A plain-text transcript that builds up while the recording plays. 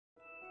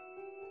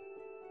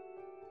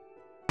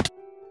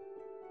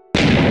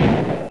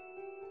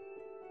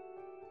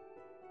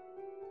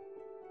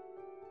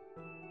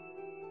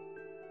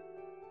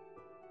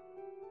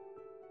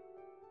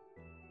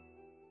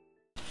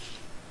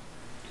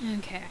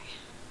Okay.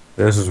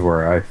 This is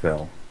where I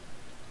fell.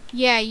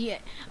 Yeah, yeah.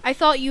 I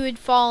thought you had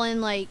fallen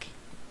like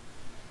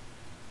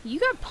you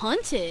got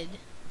punted.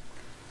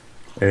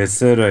 It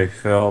said I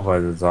fell by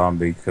the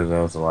zombie because that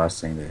was the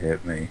last thing that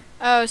hit me.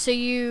 Oh, so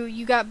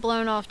you got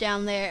blown off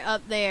down there,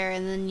 up there,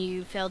 and then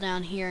you fell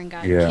down here and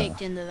got Yeah.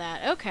 kicked into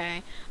that.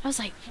 Okay. I was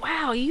like,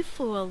 wow, you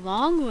flew a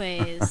long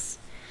ways.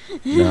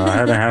 No, I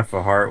had a half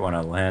a heart when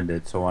I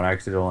landed, so when I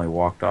accidentally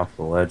walked off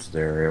the ledge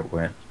there,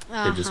 it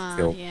Uh just huh.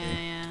 killed Yeah,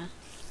 me. yeah.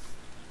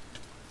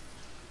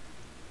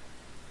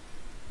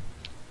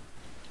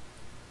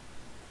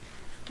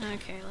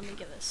 Okay, let me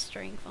get this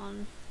strength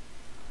on.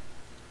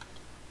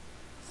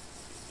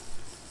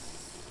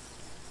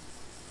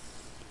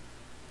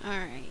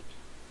 Alright.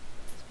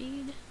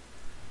 Speed.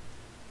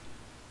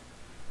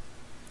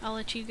 I'll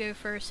let you go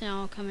first and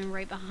I'll come in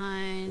right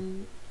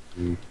behind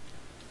Mm.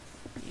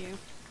 you.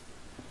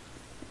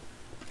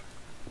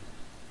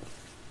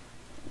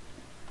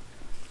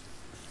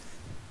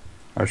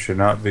 I should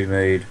not be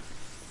made.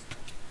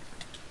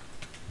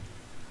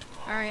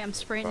 Alright, I'm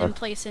sprinting Uh, and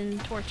placing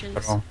I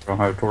torches. don't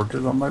have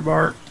torches on my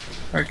bark.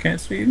 I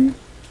can't see any.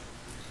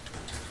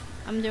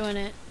 I'm doing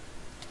it.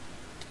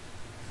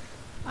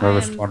 I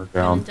Another am spawner gonna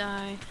down.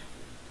 die. I'm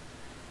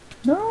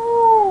No!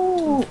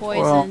 Well,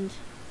 poisoned.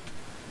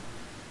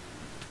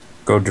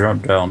 go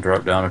jump down.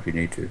 Drop down if you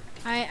need to.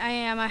 I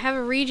am. I have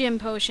a regen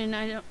potion.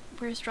 I don't.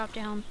 Where's drop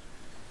down?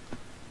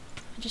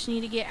 I just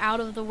need to get out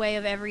of the way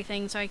of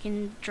everything so I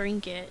can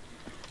drink it.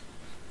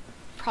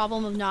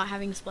 Problem of not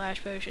having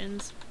splash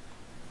potions.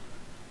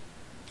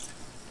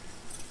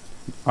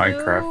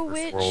 Minecraft Go,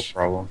 first world witch.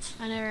 problems.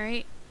 I know,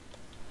 right?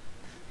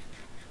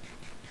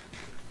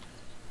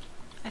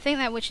 I think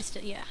that witch is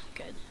still. Yeah,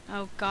 good.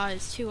 Oh god,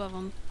 it's two of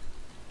them.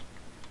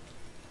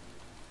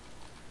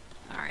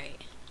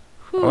 Alright.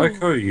 I like Whew.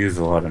 how you use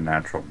a lot of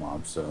natural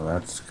mobs, so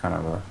that's kind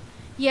of a...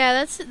 Yeah,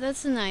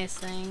 that's a nice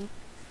thing.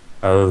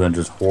 Other than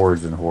just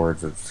hordes and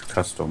hordes, it's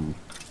custom.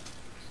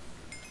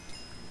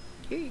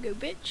 Here you go,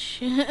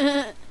 bitch.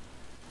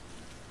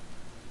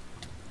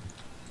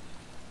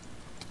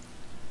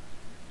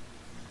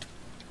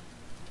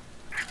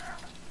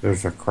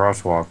 There's a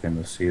crosswalk in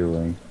the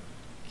ceiling.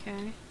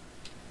 Okay.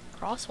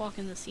 Crosswalk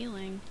in the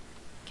ceiling.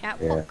 Yeah,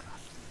 Catwalk.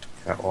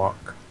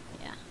 catwalk.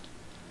 Yeah.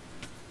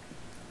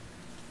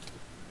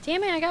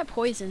 Damn it, I got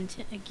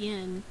poisoned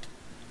again.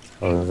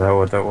 Oh, is that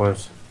what that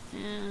was?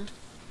 Yeah.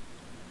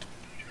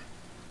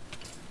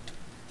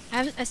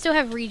 I still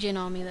have regen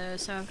on me though,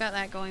 so I've got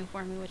that going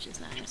for me, which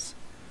is nice.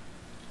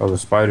 Oh, the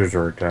spiders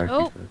are attacking.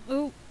 Oh,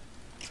 oh.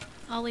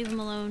 I'll leave him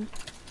alone.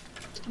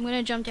 I'm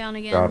gonna jump down Got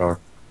again. her.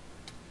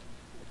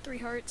 3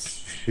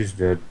 hearts. She's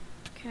dead.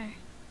 Okay.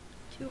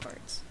 2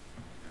 hearts.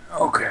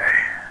 Okay.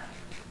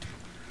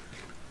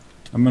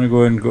 I'm gonna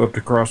go ahead and go up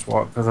to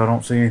crosswalk because I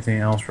don't see anything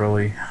else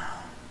really.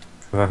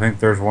 Because I think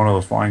there's one of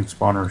those flying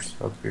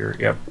spawners up here.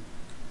 Yep.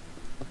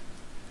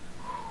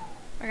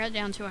 I got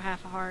down to a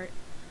half a heart.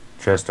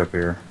 Chest up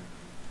here.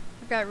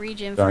 I've got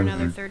regen for another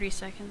Diamond. 30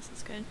 seconds.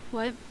 That's good.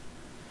 What?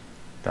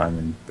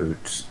 Diamond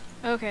boots.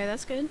 Okay,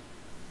 that's good.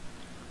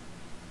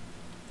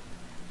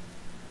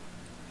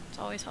 It's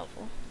always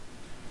helpful.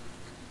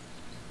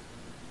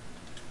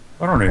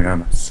 I don't even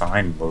have a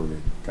sign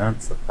loaded.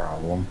 That's the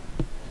problem.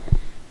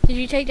 Did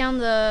you take down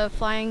the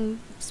flying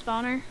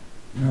spawner?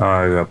 No,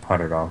 I got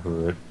punted off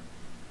of it.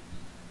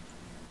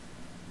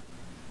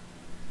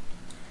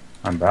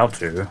 I'm about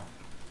to.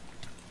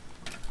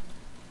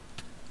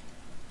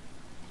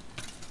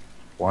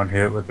 One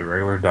hit with the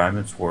regular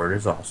diamond sword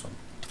is awesome.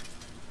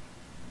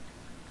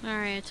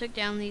 Alright, I took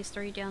down these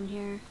 3 down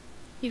here.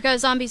 You've got a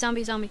zombie,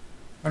 zombie, zombie.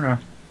 Oh no.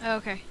 Oh,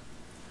 okay.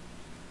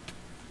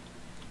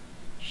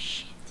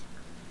 Shit.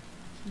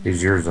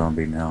 He's your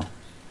zombie now.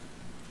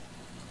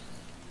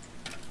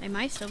 They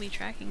might still be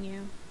tracking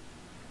you.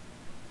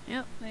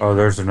 Yep. Oh,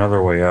 there's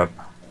another way up.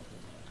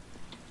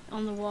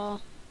 On the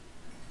wall.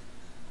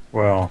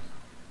 Well,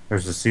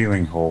 there's a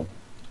ceiling hole.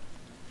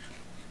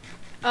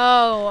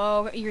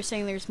 Oh, you're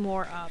saying there's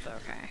more up.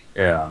 Okay.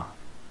 Yeah.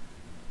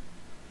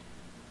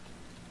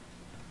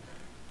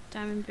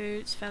 Diamond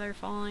boots, feather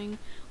falling.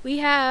 We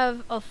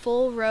have a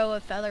full row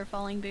of feather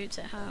falling boots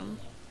at home.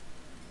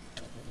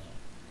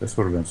 This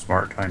would have been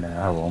smart time to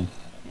have them.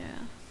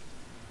 Yeah.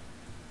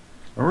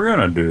 We're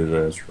gonna do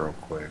this real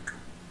quick.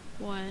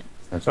 What?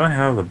 Since I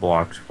have the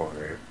blocks for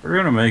it, we're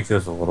gonna make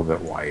this a little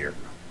bit wider.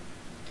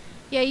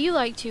 Yeah, you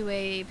like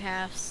two-way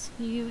paths.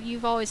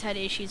 You've always had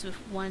issues with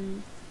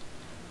one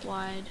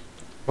wide.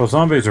 Well,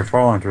 zombies are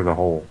falling through the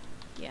hole.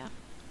 Yeah.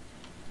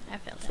 I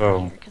fell down So,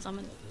 here because I'm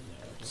a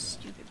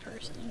stupid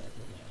person.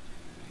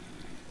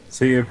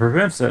 see, it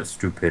prevents that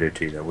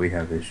stupidity that we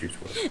have issues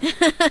with.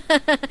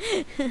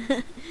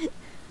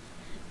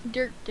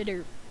 Derp to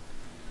derp.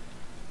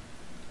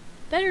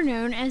 Better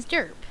known as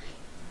derp.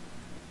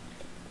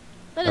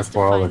 Let us That's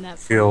why all define the that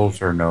for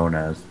kills you. are known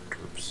as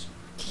troops.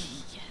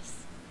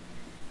 Yes.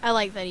 I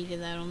like that he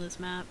did that on this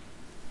map.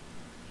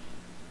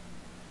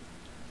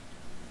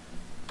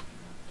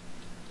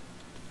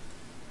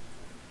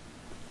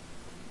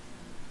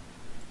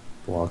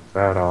 Block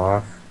that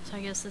off. So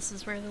I guess this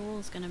is where the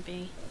wool's gonna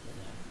be.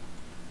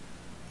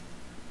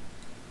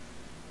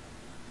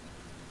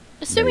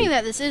 Assuming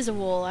that this is a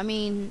wool, I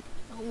mean,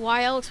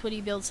 why else would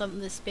he build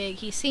something this big?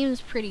 He seems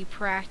pretty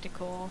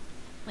practical.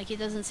 Like, it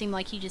doesn't seem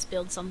like he just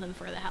builds something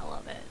for the hell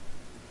of it.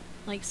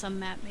 Like some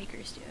map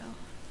makers do.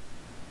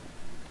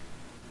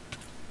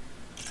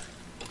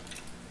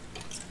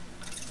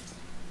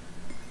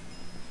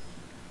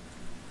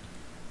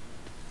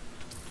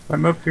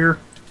 I'm up here.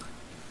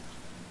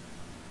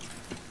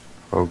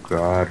 Oh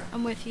God.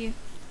 I'm with you.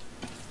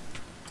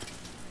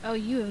 Oh,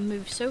 you have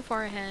moved so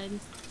far ahead.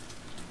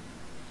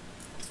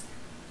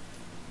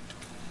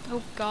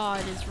 Oh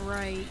God is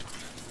right.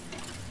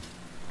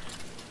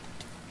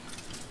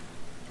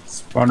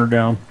 Spawner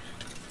down.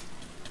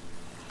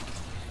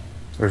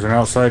 There's an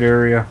outside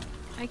area.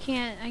 I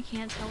can't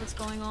tell what's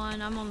going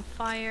on. I'm on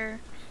fire.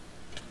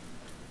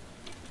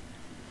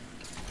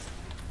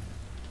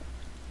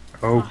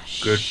 Oh,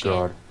 good shit.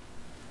 God.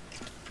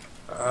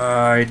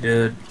 I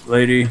did.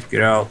 Lady,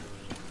 get out.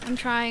 I'm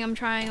trying.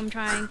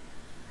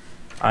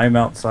 I'm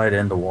outside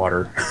in the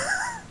water.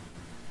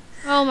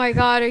 Oh my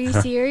God, are you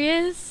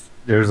serious?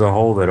 There's a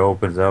hole that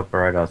opens up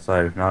right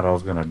outside. If not, I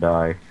was gonna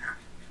die.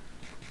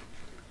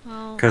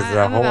 Well, Because the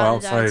I'm whole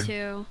about to die outside,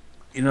 too.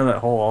 you know that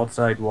whole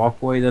outside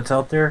walkway that's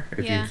out there?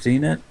 If Yeah. you've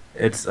seen it,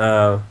 it's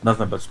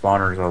nothing but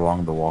spawners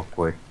along the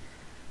walkway.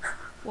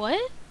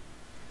 What?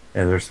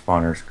 Yeah, there's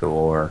spawners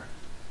galore.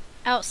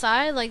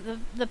 Outside? Like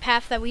the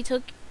path that we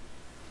took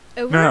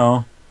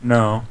over?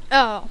 No.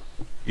 Oh.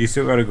 You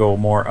still gotta go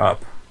more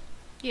up.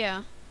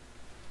 Yeah.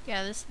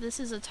 Yeah, this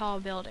is a tall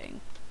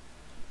building.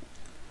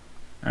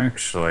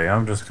 Actually,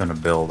 I'm just gonna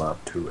build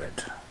up to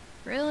it.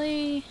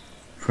 Really?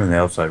 From the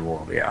outside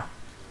world, yeah.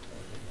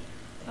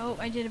 Oh,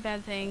 I did a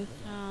bad thing.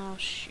 Oh,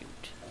 shoot.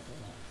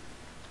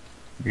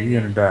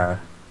 You're gonna die.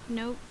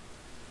 Nope.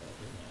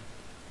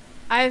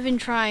 I've been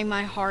trying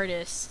my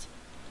hardest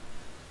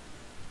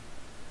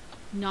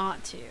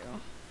not to.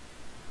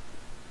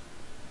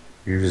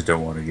 You just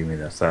don't want to give me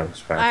that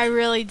satisfaction. I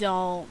really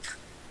don't.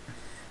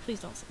 Please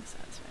don't say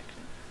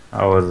satisfaction.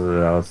 I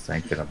was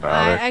thinking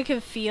about it. I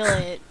could feel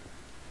it.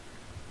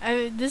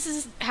 This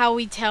is how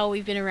we tell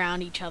we've been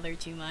around each other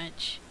too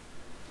much.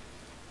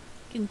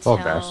 You can tell.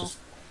 Bastards.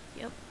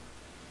 Yep.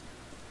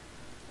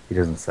 He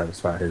doesn't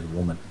satisfy his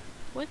woman.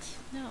 What?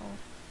 No.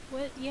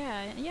 What?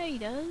 Yeah. Yeah, he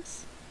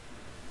does.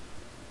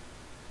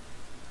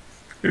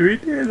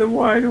 If he did, then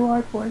why do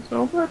I play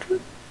so much?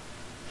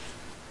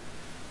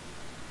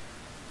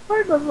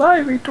 I'm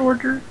alive, he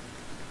tortured.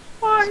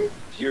 Why?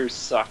 Computer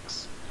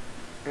sucks.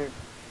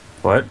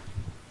 What?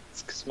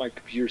 It's because my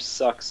computer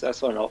sucks.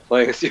 That's why I'm not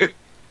playing with you.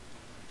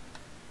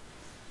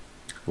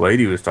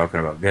 Lady was talking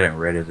about getting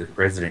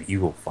Resident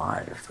Evil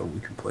 5, so we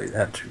can play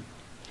that too.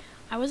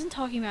 I wasn't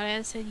talking about it.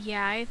 I said,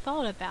 yeah, I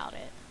thought about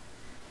it.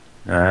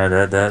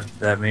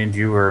 That means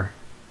you were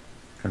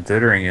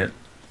considering it.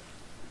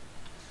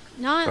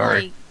 Not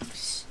Sorry. like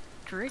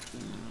strict.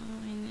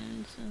 I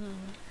mean,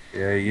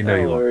 Yeah, you know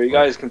you want Or to you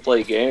play. guys can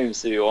play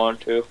games if you want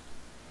to.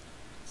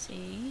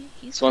 see,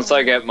 he's So once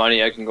I get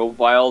money, I can go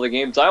buy all the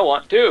games I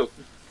want too.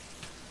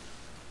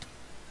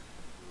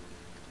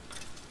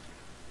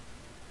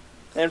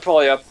 And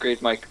probably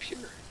upgrade my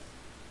computer.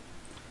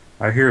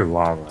 I hear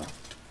lava.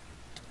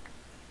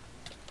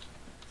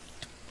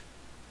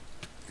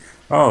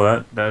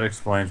 Oh, that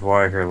explains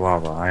why I hear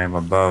lava. I am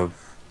above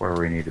where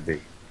we need to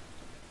be.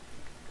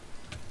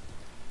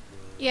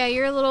 Yeah,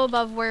 you're a little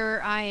above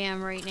where I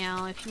am right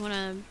now. If you want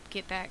to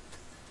get back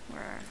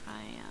where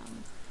I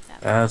am.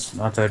 That's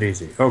not that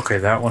easy. Okay,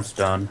 that one's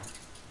done.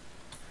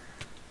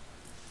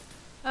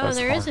 Oh, That's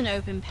there is fine. an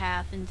open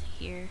path into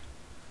here.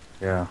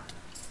 Yeah.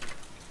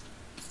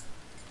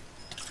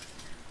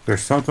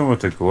 There's something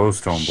with the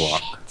glowstone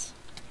block.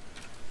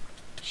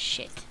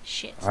 Shit.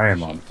 I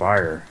am on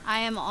fire. I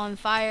am on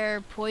fire,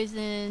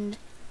 poisoned.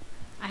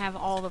 I have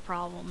all the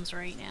problems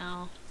right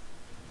now.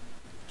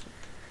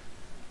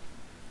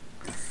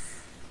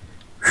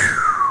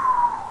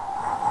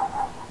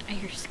 I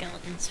hear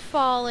skeletons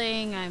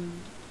falling. I'm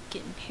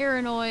getting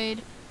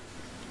paranoid.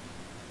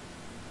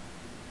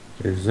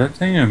 Is that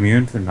thing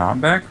immune to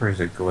knockback or is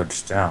it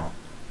glitched out?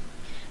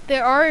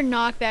 There are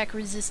knockback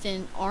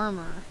resistant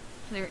armor.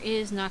 There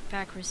is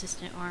knockback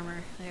resistant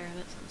armor. There,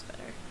 that sounds better.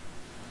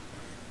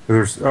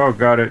 Oh,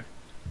 got it.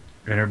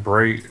 And it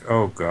break.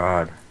 Oh,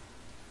 God.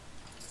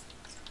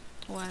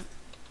 What?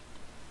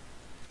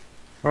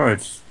 Oh,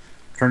 it's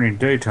turning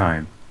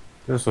daytime.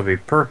 This will be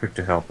perfect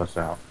to help us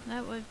out.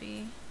 That would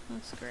be.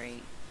 That's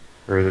great.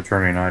 Or is it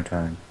turning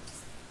nighttime?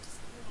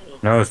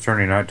 No, it's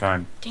turning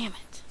nighttime. Damn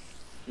it.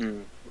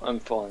 I'm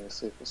falling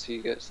asleep. I'll see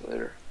you guys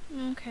later.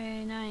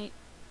 Okay, night.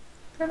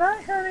 Good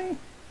night, honey.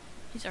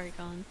 He's already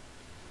gone.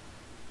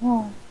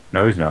 Oh.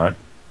 No, he's not.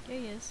 Yeah,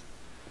 he is.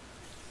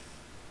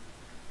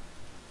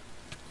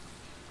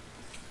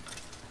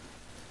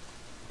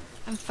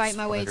 I'm fighting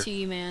my way Spider. to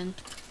you, man.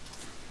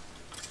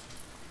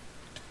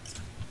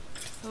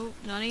 Oh,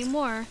 not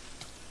anymore.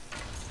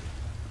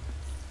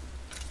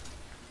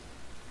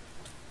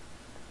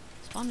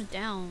 Spawn it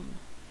down.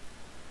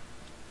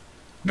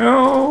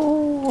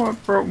 No, I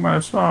broke my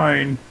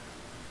sign.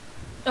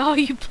 Oh,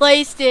 you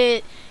placed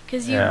it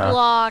because you Yeah.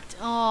 blocked.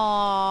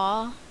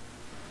 Aww.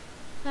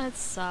 That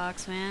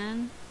sucks,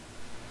 man.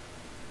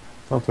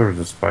 Thought there was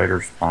a spider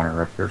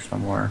spawner up there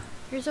somewhere.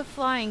 There's a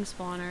flying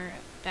spawner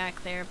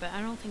back there, but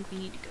I don't think we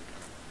need to go.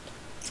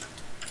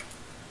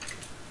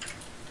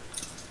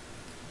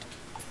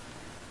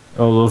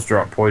 Oh, those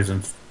drop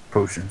poison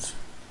potions.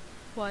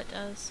 What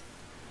does?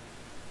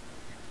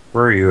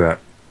 Where are you at?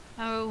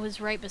 Oh, it was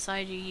right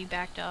beside you. You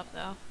backed up,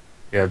 though.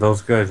 Yeah,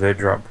 those guys, they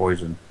drop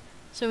poison.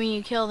 So when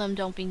you kill them,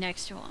 don't be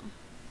next to them.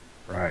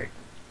 Right.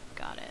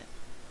 Got it.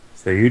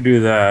 So you do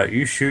that.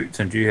 You shoot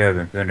since you have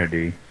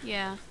infinity,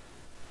 Yeah.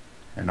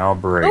 and I'll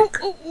break. Oh,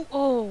 oh, oh,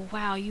 oh,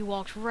 wow, you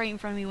walked right in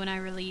front of me when I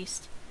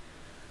released.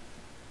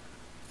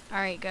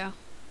 Alright, go.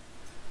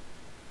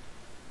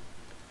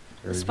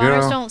 There The we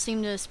spawners go. don't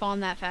seem to spawn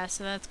that fast,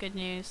 so that's good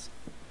news.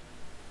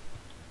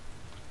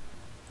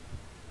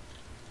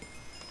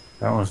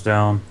 That one's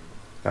down.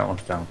 That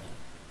one's down.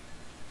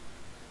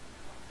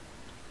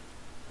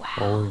 Wow.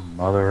 Holy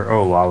mother.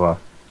 Oh, lava.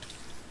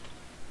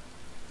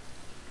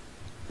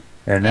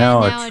 And And now,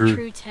 now a a true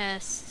true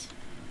test.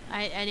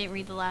 I didn't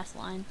read the last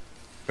line.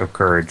 of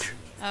courage.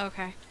 Oh,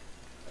 okay.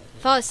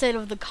 Thought it said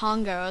of the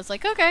Congo. I was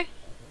like, okay.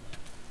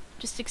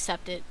 Just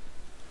accept it.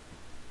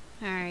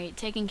 Alright,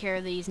 taking care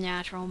of these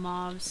natural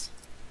mobs.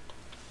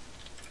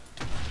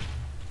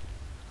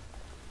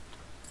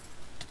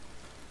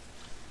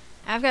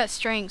 I've got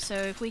strength, so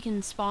if we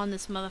can spawn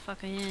this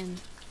motherfucker in,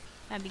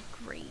 that'd be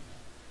great.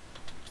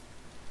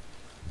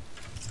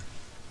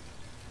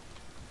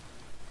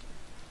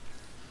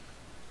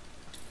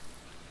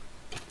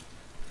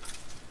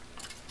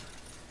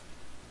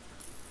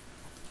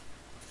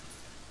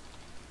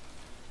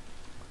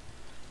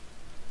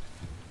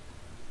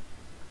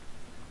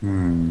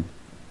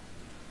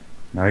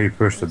 Now you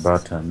push the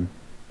button.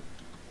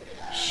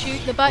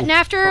 Shoot the button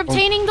after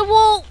obtaining the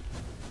wool!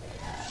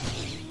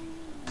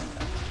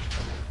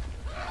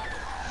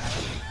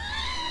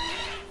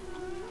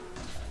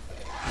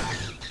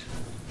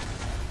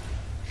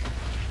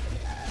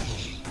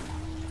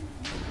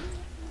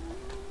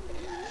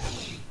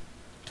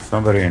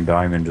 Somebody in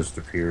diamond just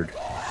appeared.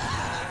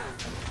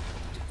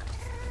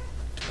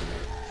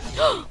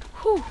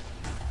 Whew.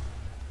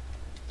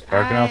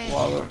 Backing out Alright. the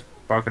lava.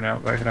 Backing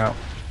out, backing out.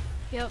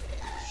 Yep.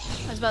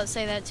 I was about to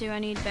say that too. I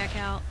need to back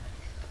out.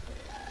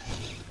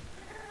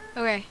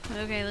 Okay,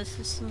 okay, let's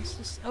just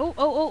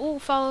oh,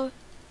 follow.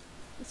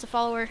 It's a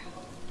follower.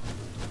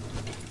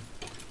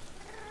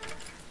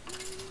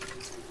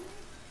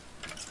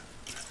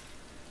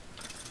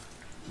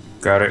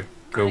 Got it.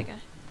 Go. Got it, got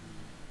it.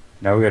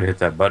 Now we gotta hit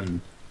that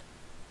button.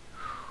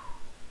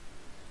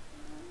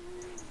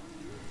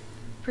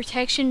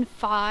 Protection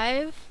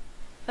 5.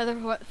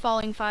 Feather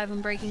falling 5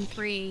 and breaking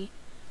 3.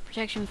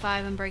 Protection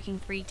 5 and breaking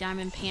 3.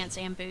 Diamond pants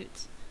and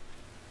boots.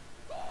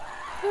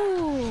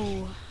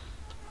 Ooh.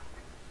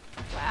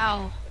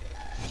 Wow.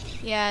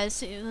 Yeah,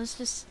 let's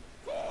just...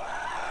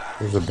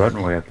 There's a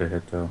button we have to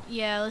hit though.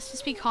 Yeah, let's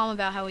just be calm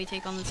about how we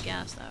take on this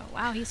gas, though.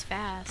 Wow, he's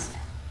fast.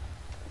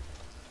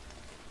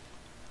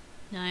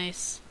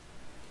 Nice.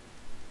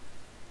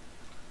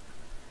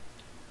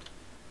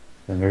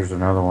 And there's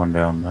another one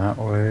down that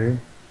way.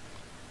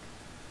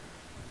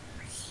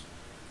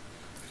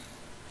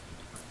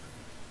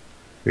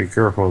 Be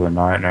careful of the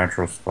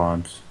natural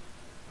spawns.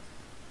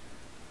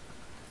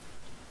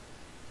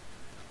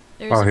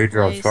 There's Oh, a he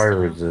drops place, fire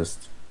though.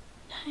 resist.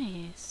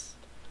 Nice.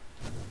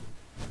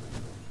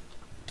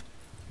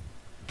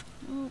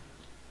 Oh,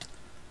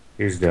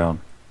 He's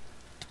down.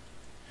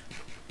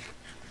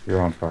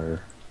 You're on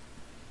fire.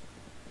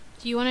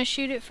 do you want to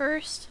shoot it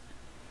first?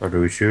 Or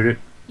do we shoot it?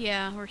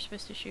 Yeah, we're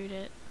supposed to shoot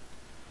it.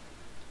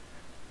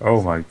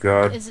 Oh my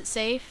god. Is it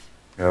safe?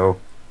 No.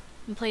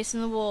 I'm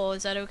placing the wool.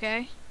 Is that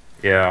okay?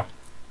 Yeah.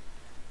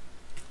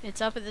 It's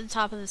up at the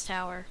top of this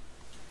tower.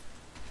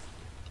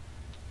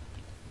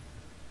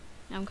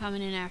 I'm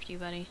coming in after you,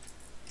 buddy.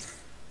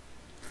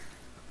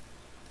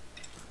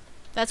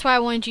 That's why I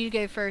wanted you to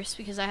go first,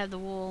 because I have the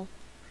wool.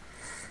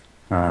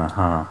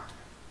 Uh-huh.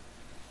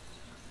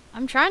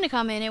 I'm trying to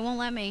come in, it won't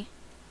let me.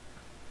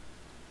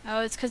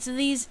 Oh, it's because of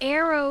these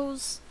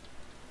arrows.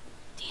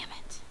 Damn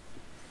it.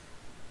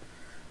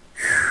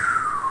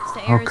 'Cause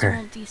the arrows Okay.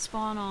 won't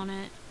despawn on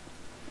it.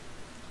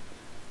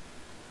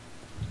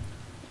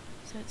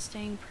 So it's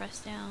staying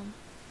pressed down.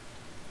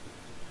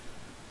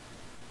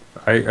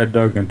 I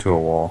dug into a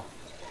wall.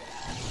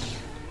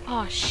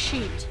 Oh,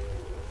 shoot.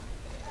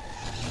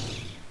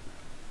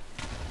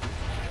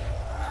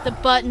 The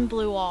button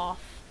blew off.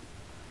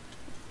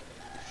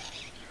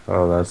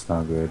 Oh, that's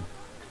not good.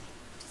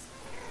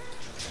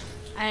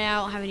 I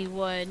don't have any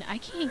wood. I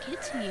can't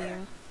get to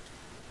you.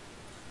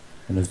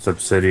 And it's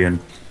obsidian.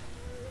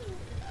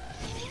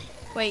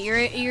 Wait,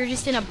 you're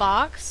just in a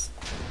box?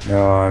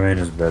 No, I mean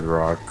it's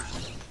bedrock.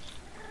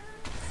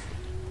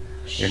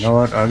 You know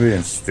what? I'm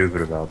being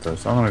stupid about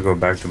this. I'm gonna go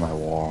back to my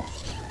wall.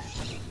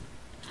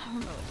 I don't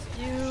know what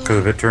to do. Because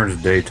if it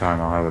turns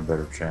daytime, I'll have a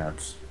better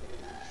chance.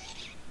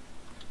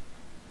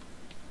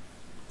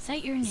 Is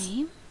that your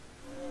name?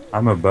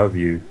 I'm above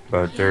you,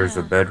 but there's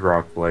a Yeah.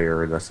 bedrock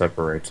layer that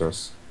separates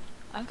us.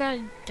 I've got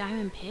a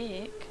diamond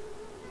pick.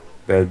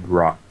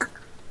 Bedrock.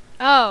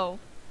 Oh.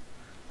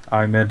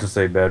 I meant to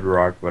say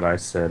bedrock, but I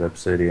said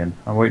obsidian.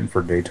 I'm waiting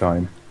for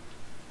daytime.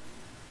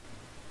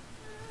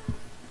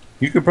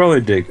 You could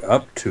probably dig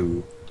up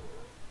to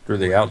through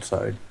the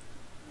outside.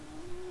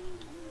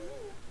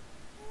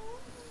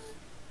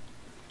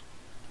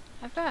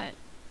 I've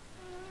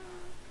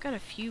got a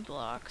few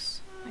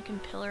blocks. I can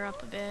pillar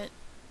up a bit.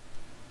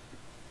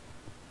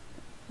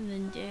 And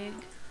then dig.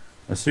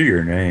 I see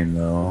your name,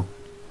 though.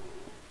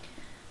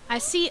 I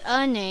see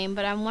a name,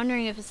 but I'm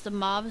wondering if it's the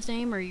mob's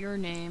name or your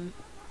name.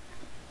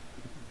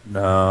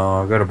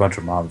 No, I've got a bunch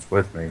of mobs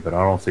with me, but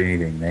I don't see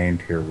anything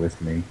named here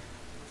with me.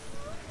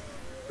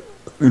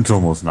 It's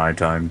almost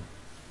nighttime.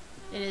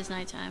 It is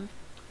nighttime.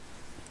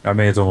 I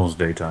mean, it's almost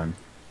daytime.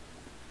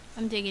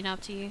 I'm digging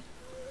up to you.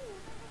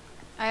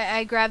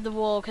 I grabbed the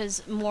wool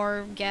because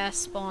more gas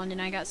spawned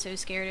and I got so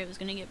scared it was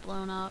going to get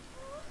blown up.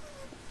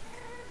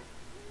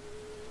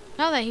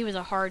 Not that he was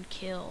a hard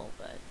kill,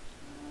 but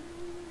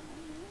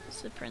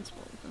it's the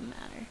principle, it doesn't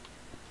matter.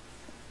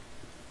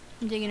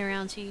 I'm digging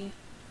around to you.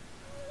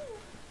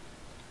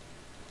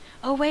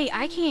 Oh wait,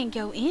 I can't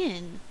go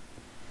in.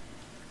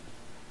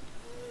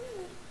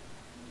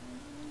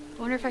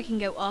 I wonder if I can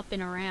go up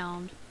and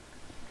around.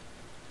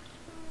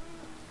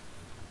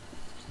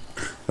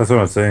 That's what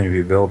I'm saying, if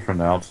you build from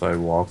the outside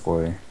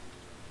walkway.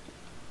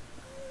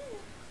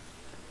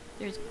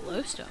 There's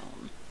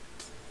glowstone.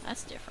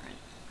 That's different.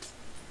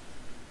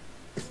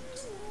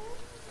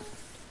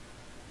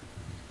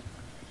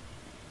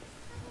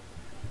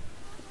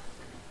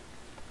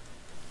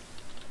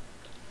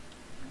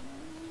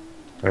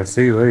 I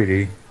see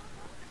lady.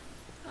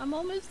 I'm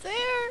almost there.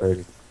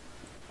 Lady.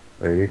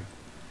 Lady.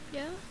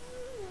 Yeah.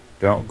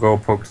 Don't go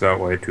poke that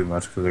way too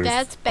much, because there's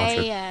That's a bunch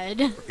of- bad.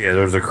 yeah,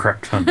 there's a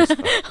crap ton of stuff.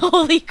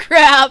 Holy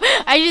crap!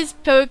 I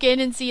just poke in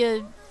and see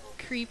a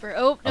creeper.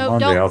 Oh I'm no! on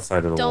Don't the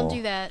outside of the don't wall.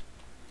 do that.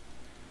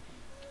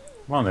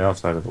 I'm on the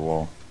outside of the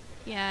wall.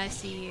 Yeah, I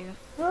see you.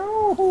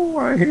 Oh,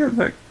 I hear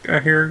that. I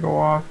hear it go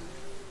off.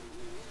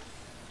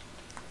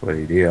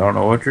 Lady, I don't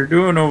know what you're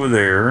doing over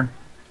there.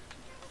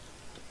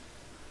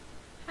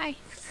 Hi.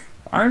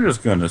 I'm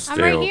just gonna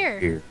stay right over here.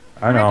 here.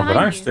 I I'm right know, but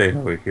behind I'm you. staying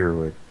over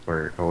here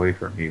away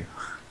from you.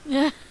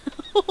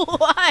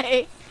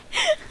 Why?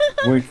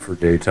 Wait for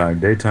daytime.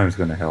 Daytime's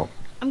gonna help.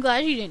 I'm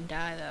glad you didn't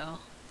die though.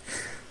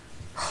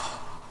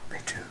 Me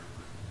too.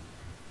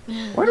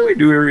 Why do we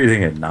do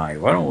everything at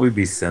night? Why don't we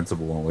be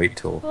sensible and wait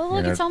till? Well, you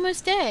look, know, it's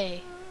almost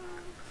day.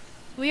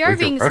 We are We could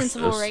being rush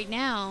sensible this. right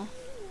now.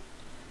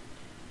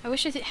 I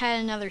wish I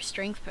had another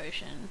strength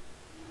potion.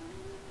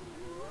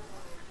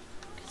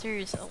 Because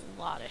there's a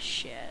lot of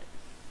shit.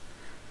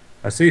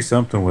 I see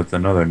something with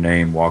another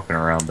name walking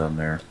around down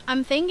there.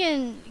 I'm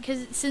thinking,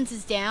 because since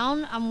it's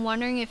down, I'm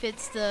wondering if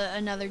it's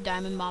another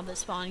diamond mob that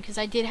spawned. Because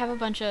I did have a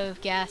bunch of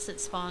gas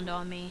that spawned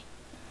on me.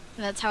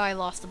 And that's how I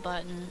lost the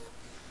button.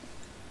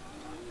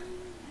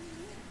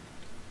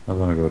 I'm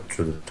gonna go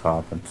to the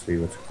top and see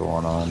what's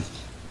going on.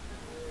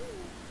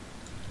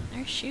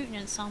 They're shooting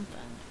at something.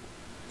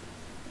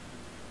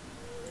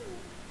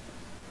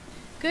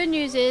 Good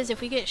news is,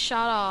 if we get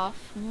shot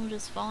off, we'll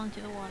just fall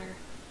into the water.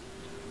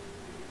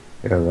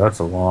 Yeah, that's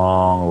a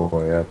long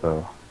way up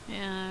though.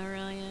 Yeah, it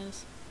really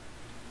is.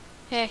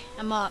 Hey,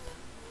 I'm up.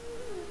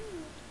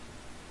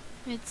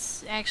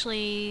 It's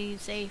actually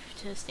safe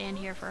to stand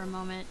here for a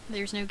moment.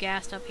 There's no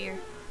gas up here.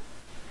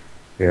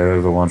 Yeah,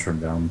 they're the ones from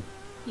down.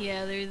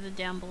 Yeah, they're the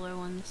down below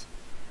ones.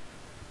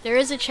 There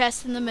is a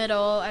chest in the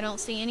middle. I don't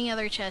see any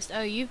other chest.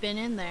 Oh, you've been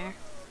in there.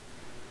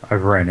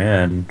 I've ran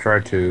in,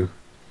 tried to.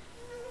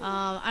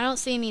 I don't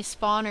see any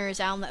spawners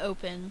out in the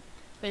open.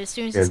 But as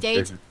soon as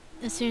Yeah,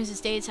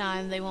 it's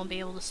daytime, they won't be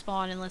able to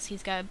spawn unless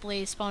he's got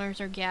blaze spawners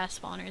or gas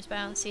spawners. But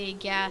I don't see a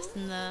gas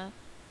in the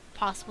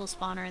possible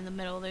spawner in the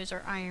middle. Those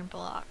are iron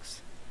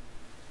blocks.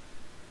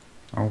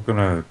 I'm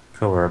gonna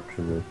pillar up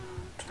to the.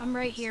 I'm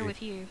right here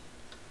with you.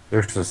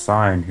 There's a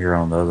sign here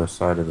on the other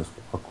side of this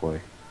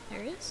walkway.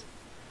 There is?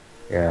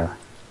 Yeah.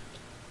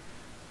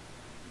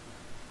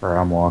 Where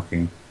I'm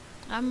walking.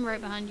 I'm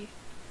right behind you.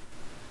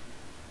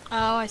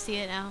 Oh, I see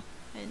it now.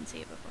 I didn't see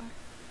it before.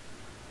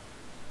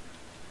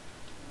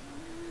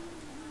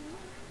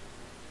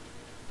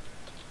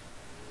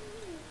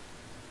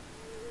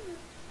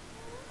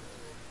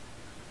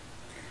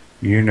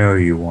 You know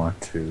you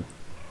want to.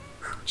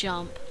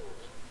 Jump.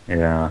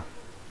 Yeah.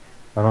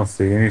 I don't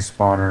see any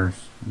spawners.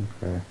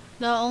 Okay.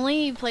 The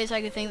only place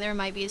I could think there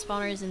might be a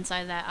spawner is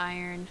inside that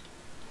iron.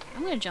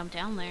 I'm gonna jump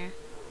down there.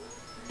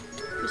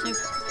 There's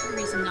no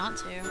reason not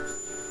to.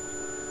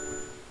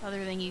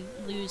 Other than you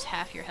lose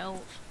half your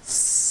health.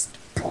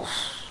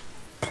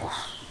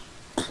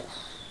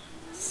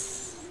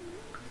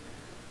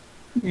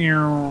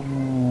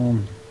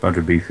 Bunch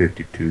of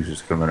B-52s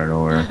just coming out of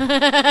nowhere.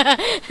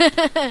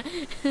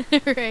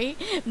 Right?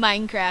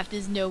 Minecraft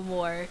is no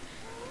more.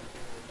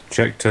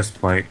 Check test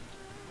plate.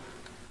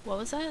 What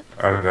was that?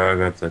 I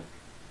got the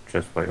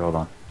chest plate. Hold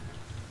on.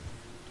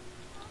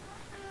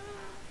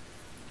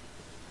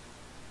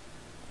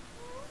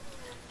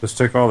 Just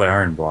take all the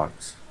iron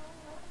blocks.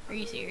 Are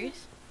you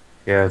serious?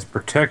 Yeah, it's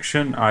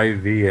protection,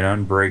 IV,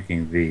 and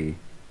unbreaking V.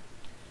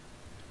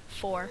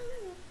 4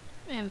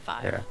 and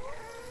 5. Yeah.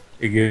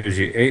 It gives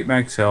you 8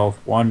 max health,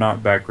 1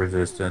 knockback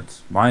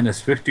resistance,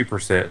 minus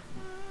 50%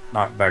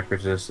 knockback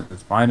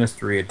resistance, minus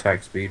 3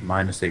 attack speed,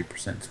 minus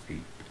 8%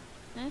 speed.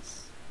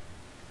 That's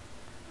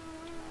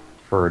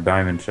For a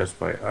diamond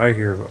chestplate. I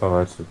hear. Oh,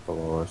 that's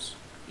below us.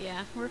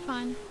 yeah, we're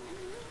fine.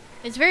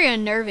 It's very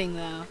unnerving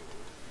though.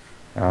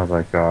 I was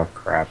like, oh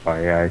crap!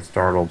 I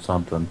startled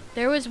something.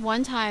 There was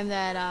one time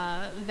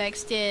that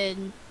Vex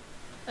did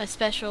a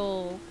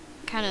special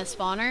kind of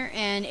spawner,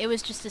 and it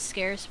was just a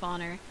scare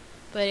spawner,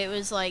 but it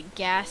was like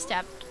gas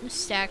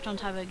stacked on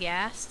top of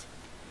gas,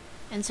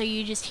 and so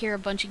you just hear a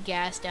bunch of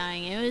gas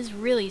dying. It was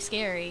really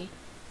scary,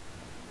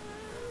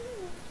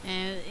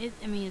 and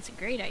I mean, it's a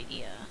great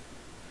idea.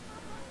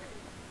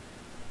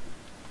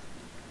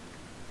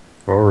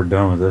 Well, we're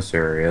done with this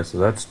area, so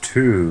that's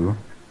 2.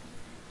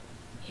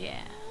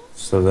 Yeah.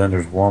 So then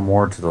there's one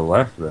more to the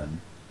left. Then.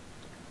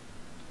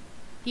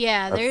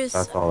 Yeah, That's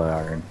all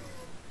the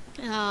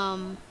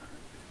iron.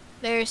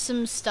 There's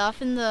some stuff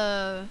in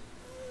the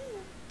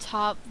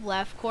top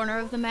left corner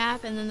of the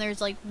map, and then there's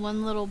like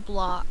one little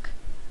block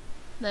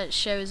that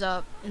shows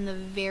up in the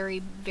very,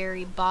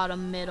 very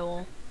bottom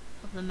middle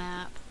of the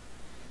map.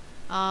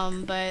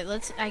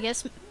 But I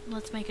guess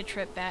let's make a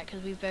trip back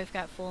because we've both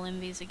got full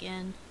envies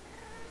again.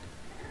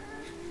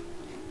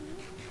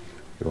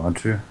 You want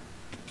to?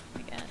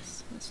 I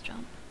guess. Let's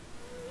jump.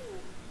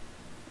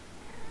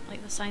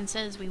 Like the sign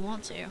says, we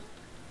want to.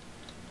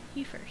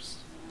 You first.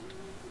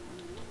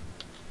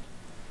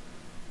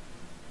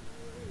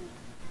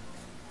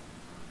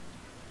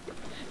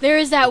 There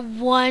is that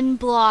one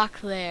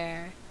block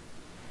there.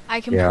 I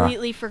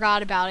completely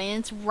forgot about it, and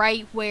it's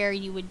right where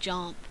you would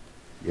jump.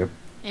 Yep.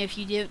 And if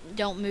you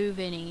don't move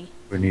any.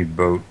 We need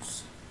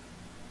boats.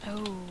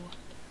 Oh.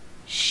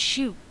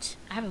 Shoot.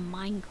 I have a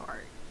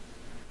minecart.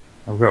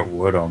 I've got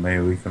wood on me.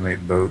 We can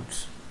make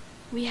boats.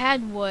 We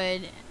had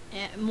wood,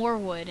 more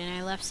wood, and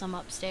I left some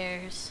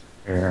upstairs.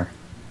 Here.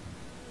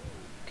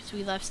 Because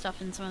we left stuff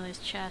in some of those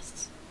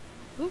chests.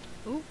 Ooh,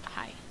 ooh,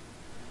 hi.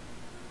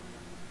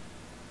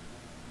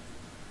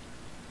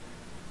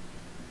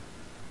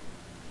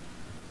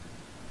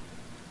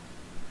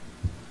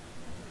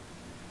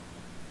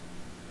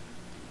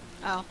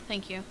 Oh,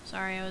 thank you.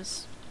 Sorry, I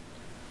was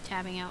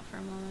tabbing out for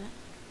a moment.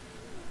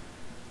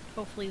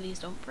 Hopefully these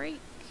don't break.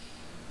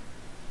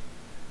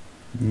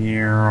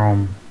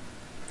 Yeah.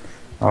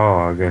 Oh,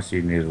 I guess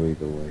you need to lead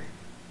the way.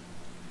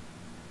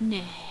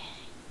 Nah.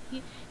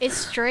 It's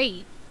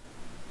straight.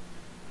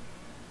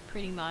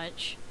 Pretty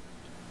much.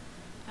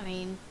 I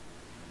mean...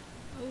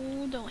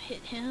 Oh, don't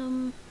hit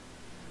him.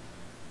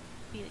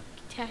 Be the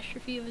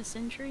catastrophe of a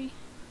century.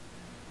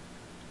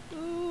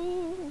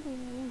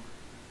 Ooh.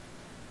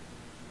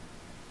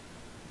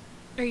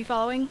 Are you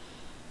following?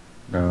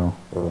 No.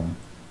 Hold on.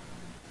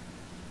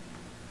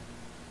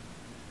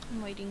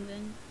 I'm waiting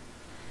then.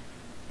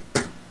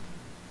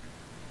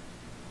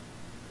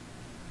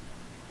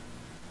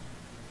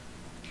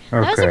 Okay.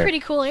 That was a pretty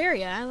cool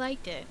area. I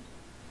liked it.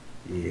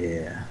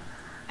 Yeah.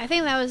 I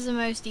think that was the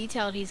most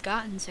detailed he's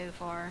gotten so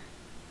far.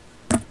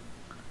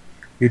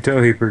 You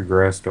tell he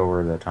progressed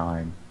over the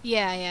time.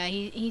 Yeah, yeah,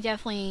 he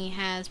definitely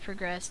has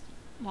progressed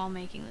while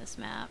making this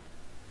map.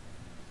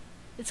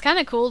 It's kind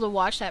of cool to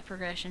watch that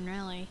progression,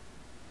 really.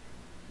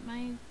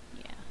 Yeah,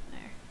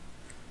 there.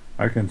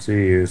 I can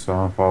see you, so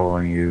I'm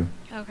following you.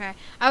 Okay.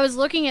 I was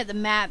looking at the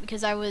map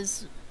because I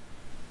was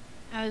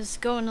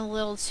going a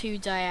little too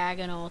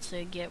diagonal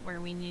to get where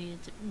we need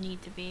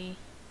to be.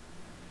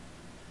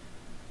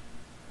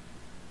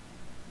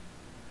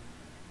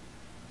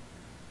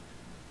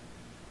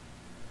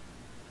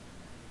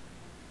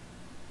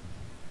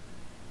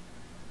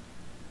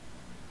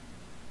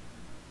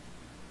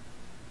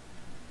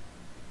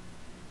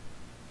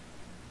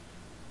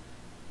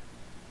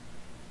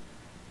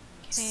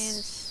 Okay,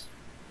 this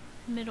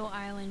middle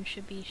island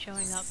should be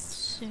showing up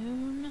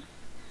soon.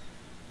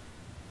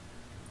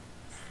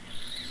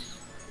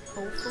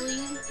 Hopefully.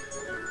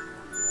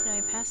 Did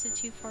I pass it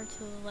too far to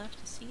the left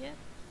to see it?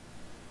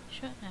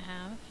 Shouldn't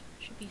have.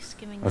 Should be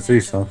skimming. I see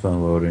something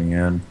loading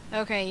in.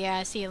 Okay, yeah,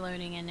 I see it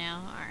loading in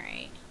now.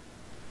 Alright.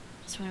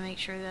 Just want to make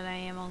sure that I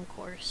am on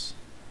course.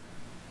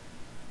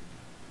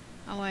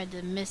 I wanted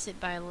to miss it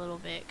by a little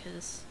bit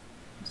because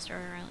it's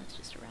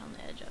just around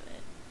the edge of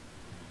it.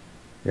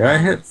 Yeah, I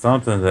hit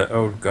something that.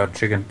 Oh, God,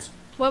 chickens.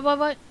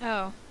 What?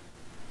 Oh.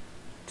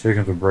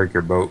 Chickens will break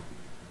your boat.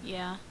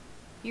 Yeah.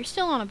 You're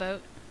still on a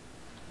boat.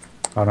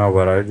 I know,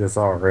 but I just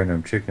saw a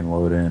random chicken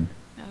load in.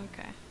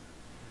 Okay.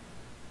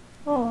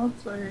 Oh, I'm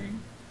sorry.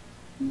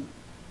 I'm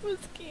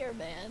scared,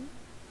 man.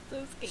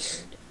 So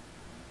scared.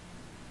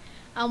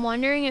 I'm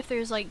wondering if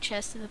there's like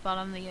chests at the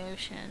bottom of the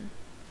ocean.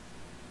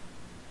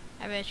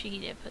 I bet you he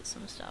did put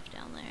some stuff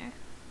down there.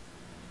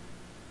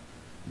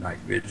 Night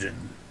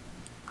vision.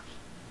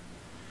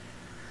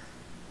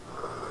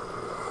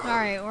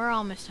 Alright, we're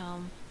almost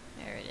home.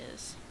 There it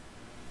is.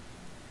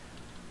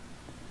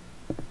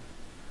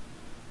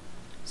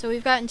 So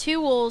we've gotten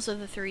 2 wools of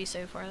the 3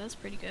 so far. That's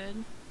pretty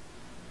good.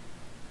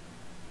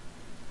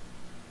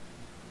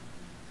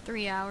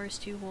 3 hours,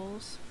 2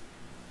 wools.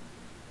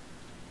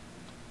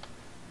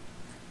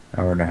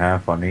 Hour and a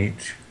half on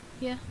each.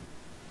 Yeah.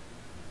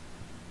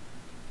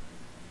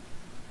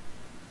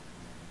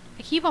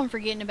 I keep on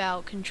forgetting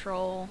about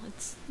control.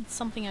 It's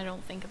something I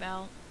don't think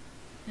about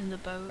in the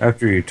boat.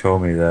 After you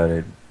told me that,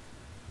 it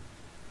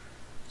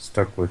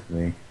stuck with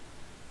me.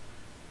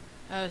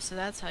 Oh, so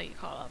that's how you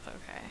caught up.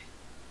 Okay.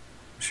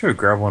 I should have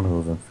grabbed one of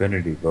those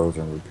infinity bows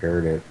and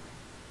repaired it.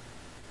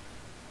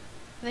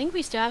 I think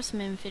we still have some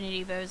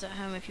infinity bows at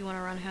home if you want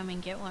to run home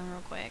and get one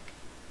real quick.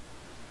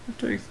 It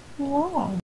takes long.